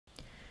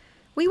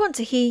We want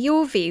to hear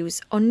your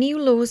views on new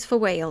laws for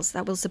Wales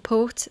that will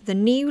support the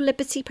new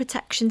Liberty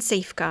Protection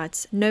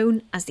Safeguards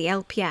known as the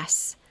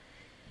LPS.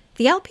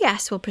 The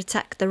LPS will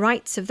protect the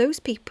rights of those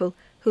people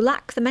who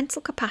lack the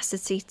mental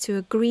capacity to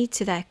agree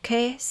to their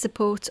care,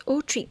 support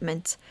or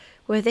treatment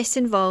where this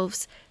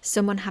involves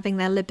someone having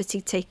their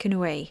liberty taken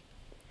away.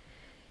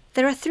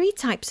 There are 3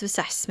 types of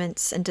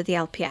assessments under the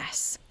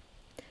LPS.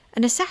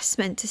 An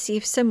assessment to see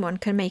if someone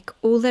can make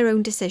all their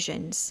own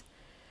decisions.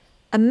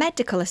 A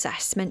medical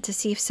assessment to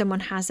see if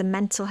someone has a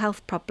mental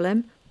health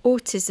problem,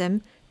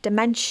 autism,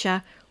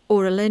 dementia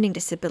or a learning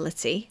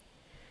disability.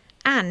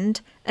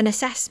 And an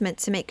assessment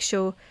to make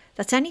sure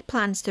that any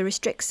plans to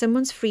restrict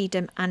someone's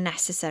freedom are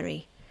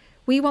necessary.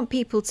 We want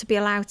people to be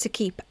allowed to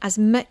keep as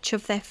much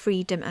of their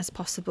freedom as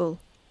possible.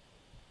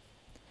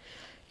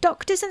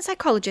 Doctors and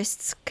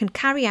psychologists can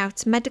carry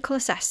out medical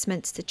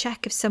assessments to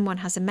check if someone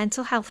has a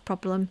mental health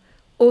problem,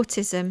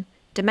 autism,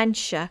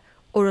 dementia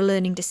or a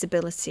learning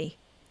disability.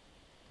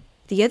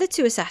 The other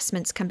 2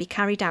 assessments can be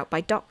carried out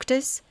by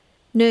doctors,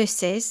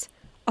 nurses,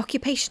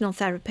 occupational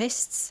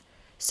therapists,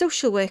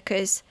 social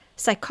workers,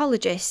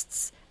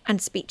 psychologists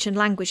and speech and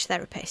language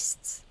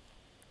therapists.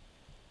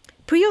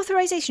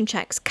 Pre-authorisation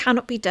checks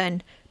cannot be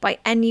done by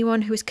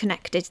anyone who is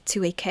connected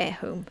to a care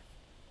home.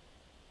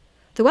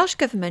 The Welsh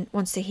Government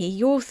wants to hear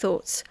your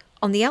thoughts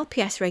on the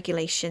LPS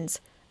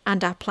regulations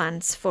and our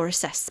plans for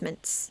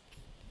assessments.